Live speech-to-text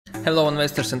Hello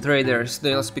investors and traders,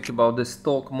 today I'll speak about the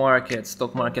stock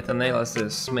market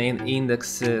analysis, main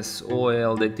indexes,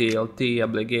 oil, the TLT,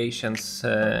 obligations,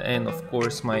 and of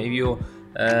course my view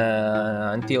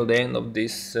until the end of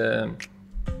this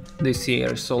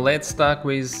year. So let's start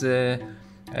with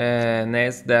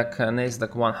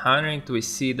Nasdaq 100. We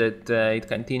see that it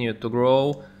continued to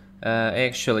grow.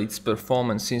 Actually, its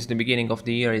performance since the beginning of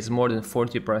the year is more than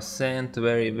 40%.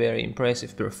 Very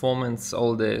impressive performance.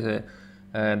 All the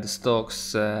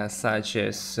stocks such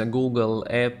as Google,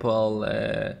 Apple,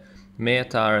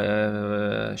 Meta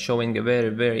are showing a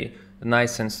very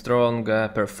nice and strong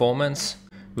performance.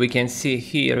 We can see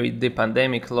here the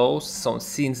pandemic lows. So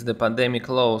since the pandemic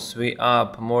lows, we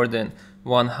up more than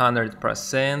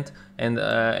 100%, and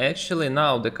actually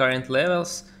now the current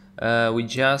levels we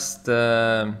just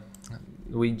a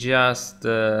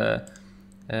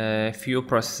few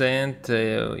percent,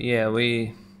 yeah,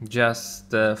 we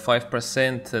just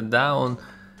 5% down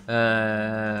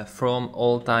from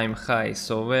all-time high.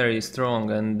 So very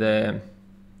strong and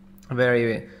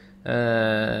very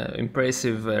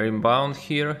impressive rebound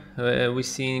here we're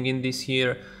seeing in this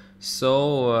year.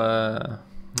 So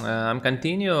I'm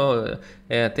continue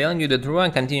telling you the truth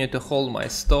and continue to hold my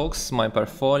stocks, my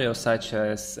portfolio, such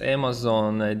as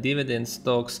Amazon, dividend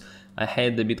stocks. I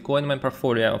had the Bitcoin in my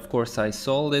portfolio, of course I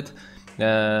sold it.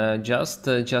 Just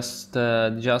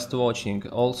watching.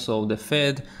 Also the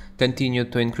Fed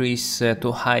continued to increase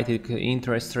to high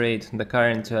interest rate. The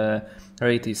current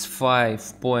rate is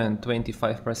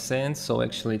 5.25%, so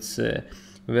actually it's a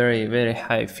very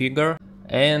high figure.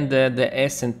 And the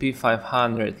S&P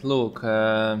 500, look,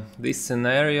 this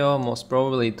scenario most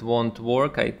probably it won't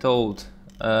work. I thought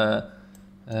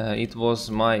it was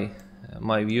my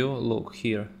view. Look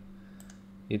here,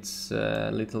 it's a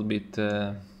little bit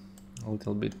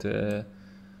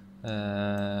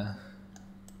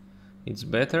it's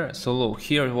better. So look,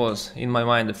 here it was in my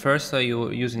mind the first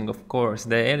using of course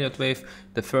the Elliott wave,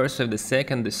 the first wave, the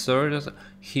second, the third.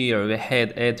 Here we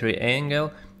had a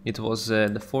triangle. It was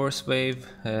the fourth wave,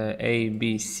 A,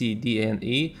 B, C, D, and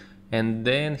E, and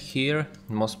then here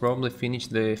most probably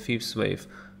finished the fifth wave.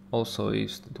 Also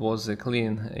it was a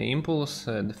clean impulse,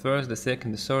 the first, the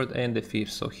second, the third, and the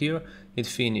fifth. So here it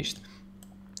finished.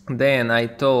 Then I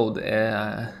thought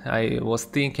I was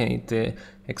thinking it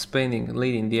expanding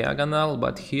leading diagonal,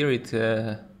 but here it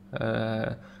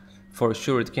for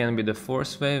sure it can be the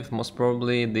fourth wave. Most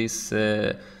probably this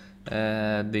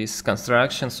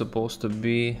construction supposed to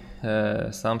be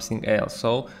something else.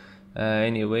 So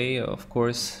anyway, of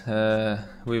course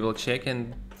we will check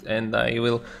and I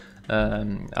will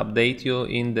update you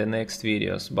in the next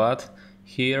videos. But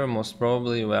here most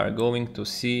probably we are going to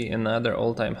see another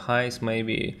all-time highs.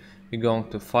 Maybe we're going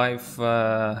to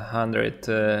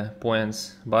 500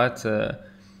 points, but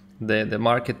the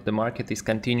market is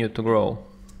continued to grow.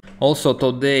 Also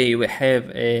today we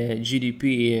have a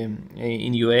GDP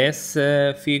in US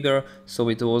figure, so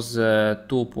it was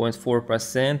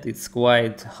 2.4%. It's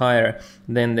quite higher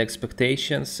than the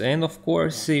expectations, and of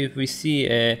course if we see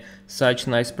such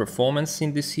nice performance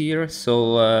in this year,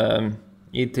 so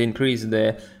it increased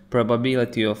the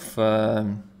probability of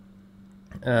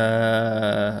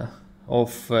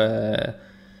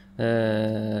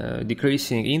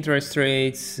decreasing interest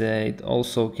rates. It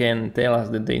also can tell us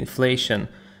that the inflation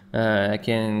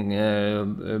can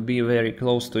be very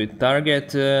close to its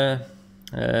target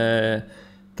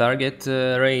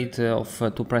rate of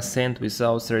 2%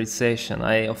 without recession.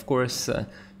 Of course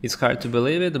it's hard to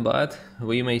believe it, but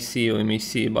we may see.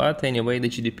 But anyway, the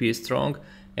GDP is strong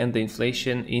and the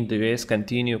inflation in the US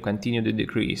continue to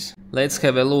decrease. Let's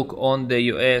have a look on the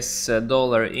US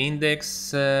dollar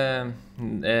index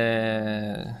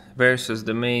versus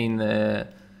the main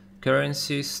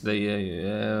currencies,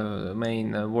 the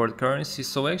main world currencies.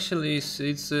 So actually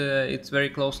it's very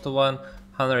close to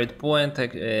 100 point.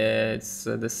 It's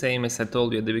the same as I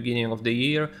told you at the beginning of the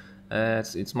year.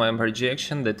 It's my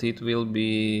projection that it will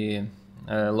be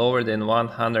lower than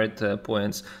 100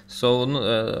 points. So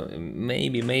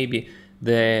maybe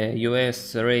the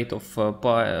US rate of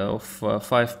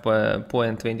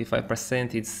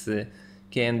 5.25% it's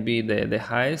can be the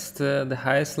highest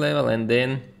level, and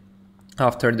then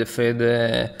after the Fed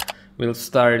will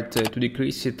start to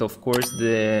decrease it, of course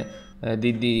the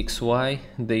DXY,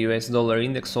 the US dollar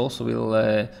index, also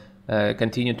will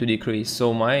continue to decrease.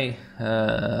 So my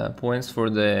points for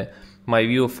my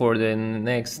view for the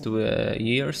next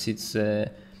years, it's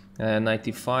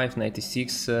 95,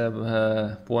 96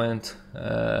 point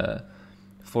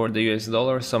for the US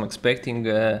dollar. So I'm expecting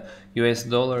US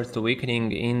dollar to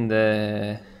weakening in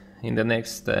the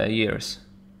next years.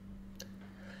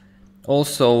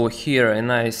 Also here a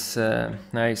nice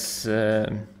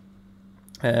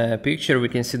picture. We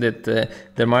can see that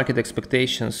the market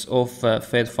expectations of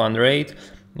Fed fund rate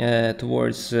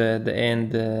towards the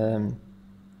end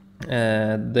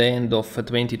of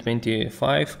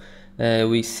 2025.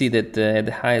 We see that at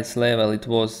the highest level it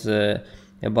was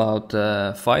about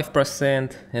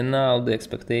 5%, and now the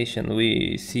expectation,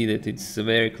 we see that it's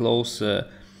very close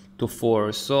to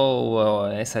 4. So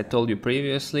as I told you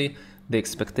previously, the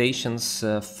expectations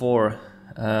for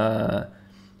the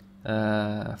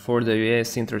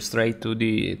US interest rate to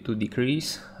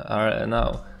decrease are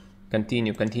now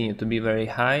continue to be very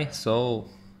high. So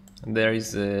there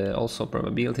is also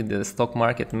probability that the stock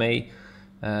market may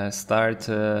start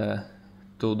to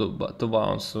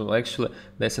bounce. So actually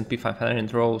the S&P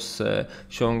 500 rose,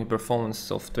 showing a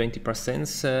performance of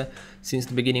 20% since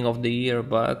the beginning of the year.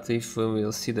 But if we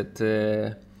will see that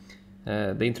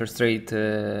the interest rate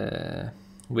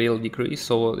will decrease,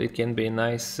 so it can be a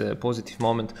nice positive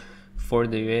moment for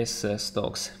the US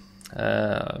stocks.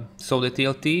 So the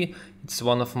TLT, it's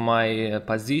one of my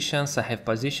positions. I have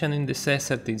position in this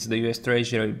asset. It's the US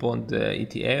Treasury bond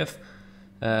ETF.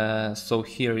 So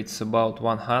here it's about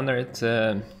 100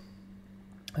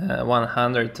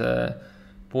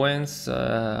 points.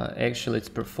 Actually its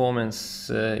performance,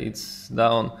 it's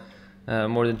down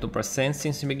more than 2%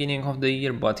 since the beginning of the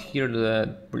year, but here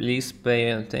please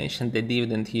pay attention the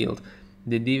dividend yield.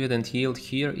 The dividend yield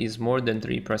here is more than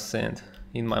 3%.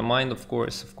 In my mind, of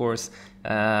course,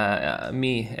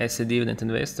 me as a dividend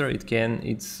investor,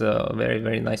 it's a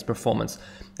very nice performance.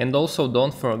 And also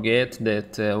don't forget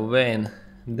that when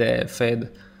the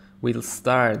Fed will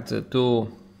start to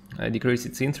decrease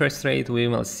its interest rate, we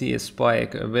will see a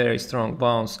spike, a very strong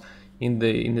bounce in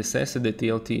this asset, the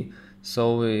TLT.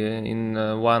 So in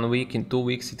 1 week, in 2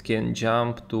 weeks, it can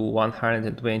jump to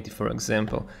 120, for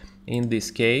example. In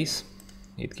this case,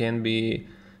 it can be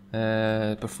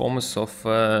performance of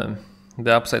the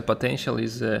upside potential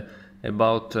is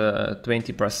about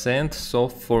 20%. So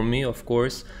for me, of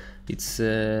course, it's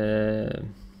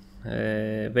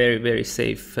very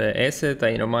safe asset.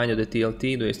 I remind you, the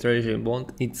TLT, the US Treasury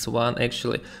bond, it's one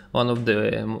of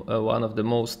the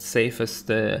most safest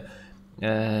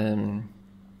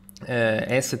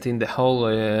asset in the whole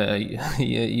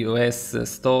US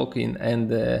stock and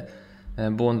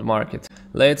bond market.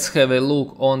 Let's have a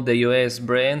look on the US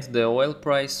Brent, the oil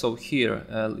price. So here,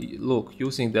 look,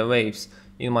 using the waves,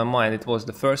 in my mind it was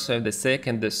the first wave, the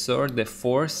second, the third, the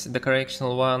fourth, the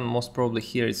correctional one. Most probably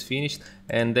here is finished,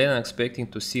 and then I'm expecting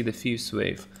to see the fifth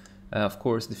wave. Of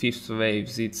course, the fifth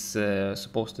wave, it's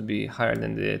supposed to be higher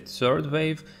than the third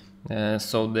wave.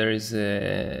 So there is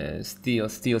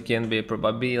still can be a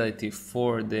probability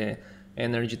for the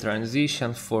energy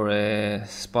transition, for a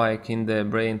spike in the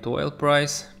Brent oil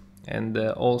price. And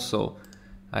also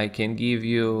I can give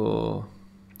you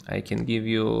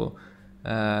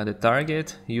the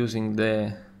target using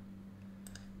the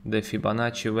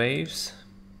Fibonacci waves.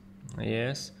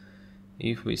 Yes,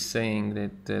 if we're saying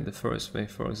that the first wave,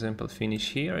 for example,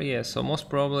 finish here, yes, so most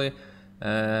probably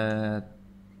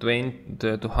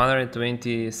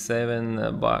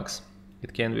 227 bucks.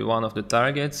 It can be one of the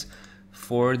targets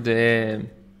for the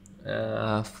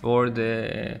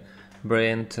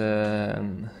Brent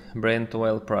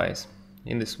oil price.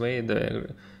 In this way, the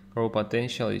growth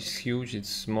potential is huge.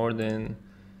 It's about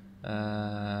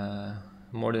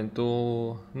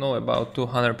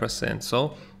 200%.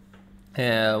 So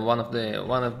one of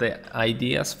the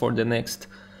ideas for the next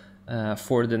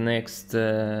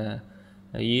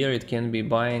year, it can be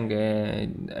buying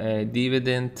a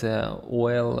dividend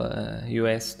oil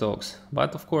US stocks.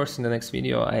 But of course, in the next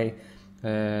video I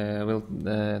will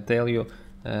tell you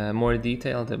more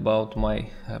detailed about my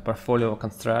portfolio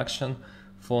construction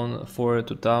for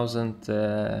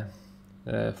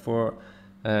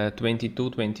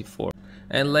 2022-24.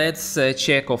 And let's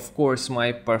check, of course,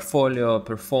 my portfolio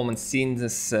performance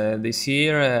since this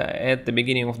year. At the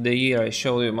beginning of the year, I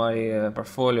showed you my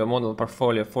model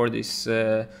portfolio for this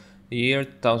year,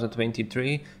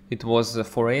 2023. It was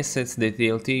 4 assets: the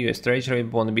TLT, US Treasury,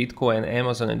 bond, Bitcoin,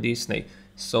 Amazon, and Disney.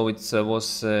 So it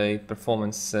was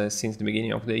performance since the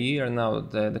beginning of the year. Now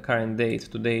the current date,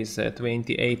 today is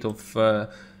 28th of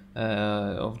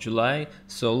July.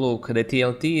 So look, the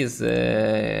TLT is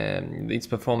its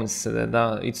performance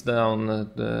it's down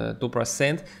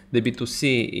 2%. The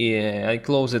B2C, I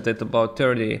closed it at about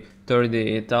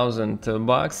 30,000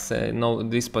 bucks. Now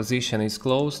this position is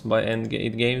closed and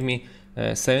it gave me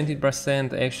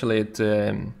 70%. Actually, it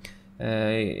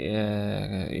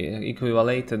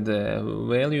equivalated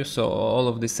value. So all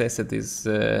of this asset is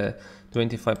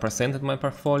 25% of my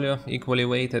portfolio, equally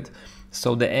weighted.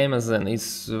 So the Amazon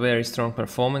is very strong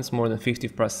performance, more than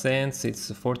 50%,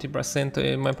 it's 40%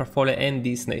 in my portfolio, and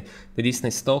Disney. The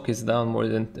Disney stock is down more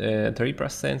than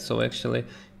 3%, so actually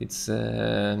it's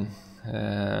to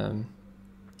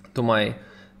my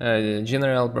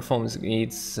general performance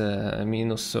it's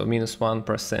minus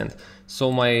 1%.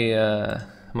 So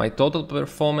my total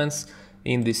performance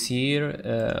in this year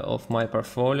of my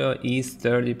portfolio is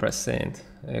 30%.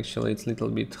 Actually it's a little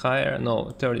bit higher,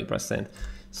 no, 30%.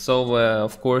 So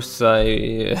of course I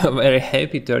am very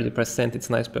happy. 30%, it's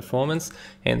nice performance.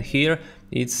 And here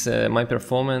it's my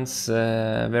performance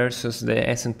versus the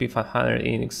S&P 500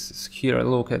 index. Here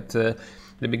look at the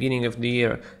beginning of the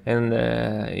year, and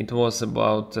it was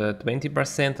about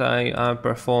 20% I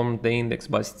performed the index,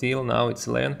 but still now it's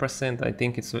 11%. I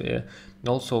think it's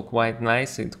also quite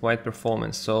nice, it's quite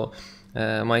performance. So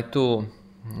my two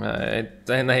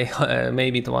and I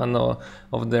maybe it's one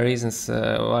of the reasons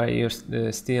why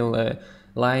you're still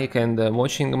like and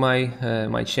watching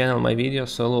my channel, my videos.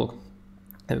 So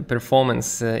look,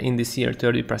 performance in this year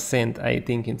 30%. I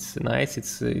think it's nice,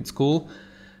 it's cool.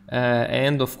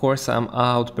 And of course I'm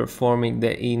outperforming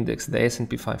the index, the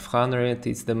S&P 500.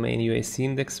 It's the main US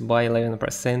index by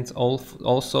 11%.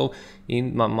 Also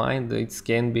in my mind it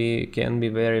can be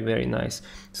very nice.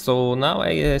 So now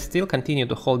I still continue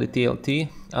to hold the TLT.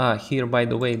 Here by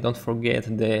the way, don't forget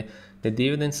the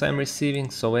dividends I'm receiving.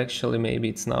 So actually maybe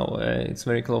it's now it's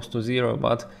very close to zero,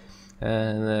 but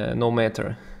no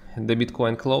matter. The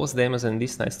Bitcoin closed, the Amazon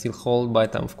Disney I still hold,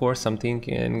 but of course I'm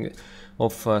thinking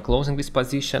of closing this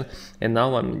position, and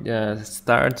now I'm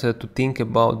start to think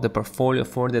about the portfolio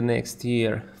for the next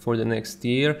year. For the next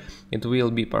year it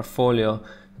will be portfolio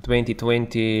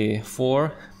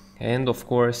 2024, and of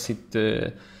course it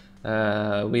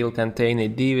will contain a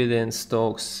dividend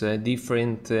stocks,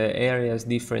 different areas,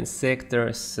 different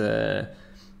sectors,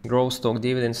 growth stock,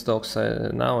 dividend stocks.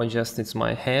 Now it's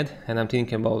my head, and I'm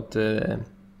thinking about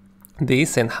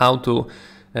this and how to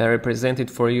represent it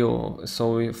for you.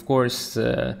 So of course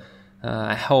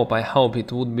I hope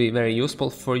it would be very useful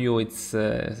for you. It's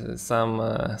some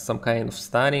kind of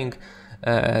studying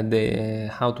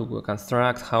how to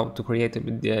construct, how to create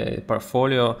a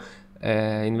portfolio,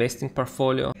 investing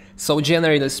portfolio. So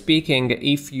generally speaking,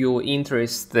 if you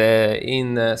interest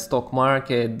in stock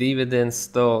market, dividend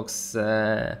stocks,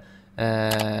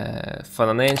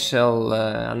 financial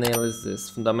analysis,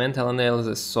 fundamental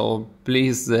analysis, so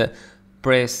please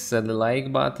press the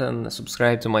like button,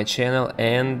 subscribe to my channel,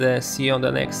 and see you on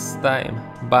the next time.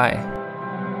 Bye.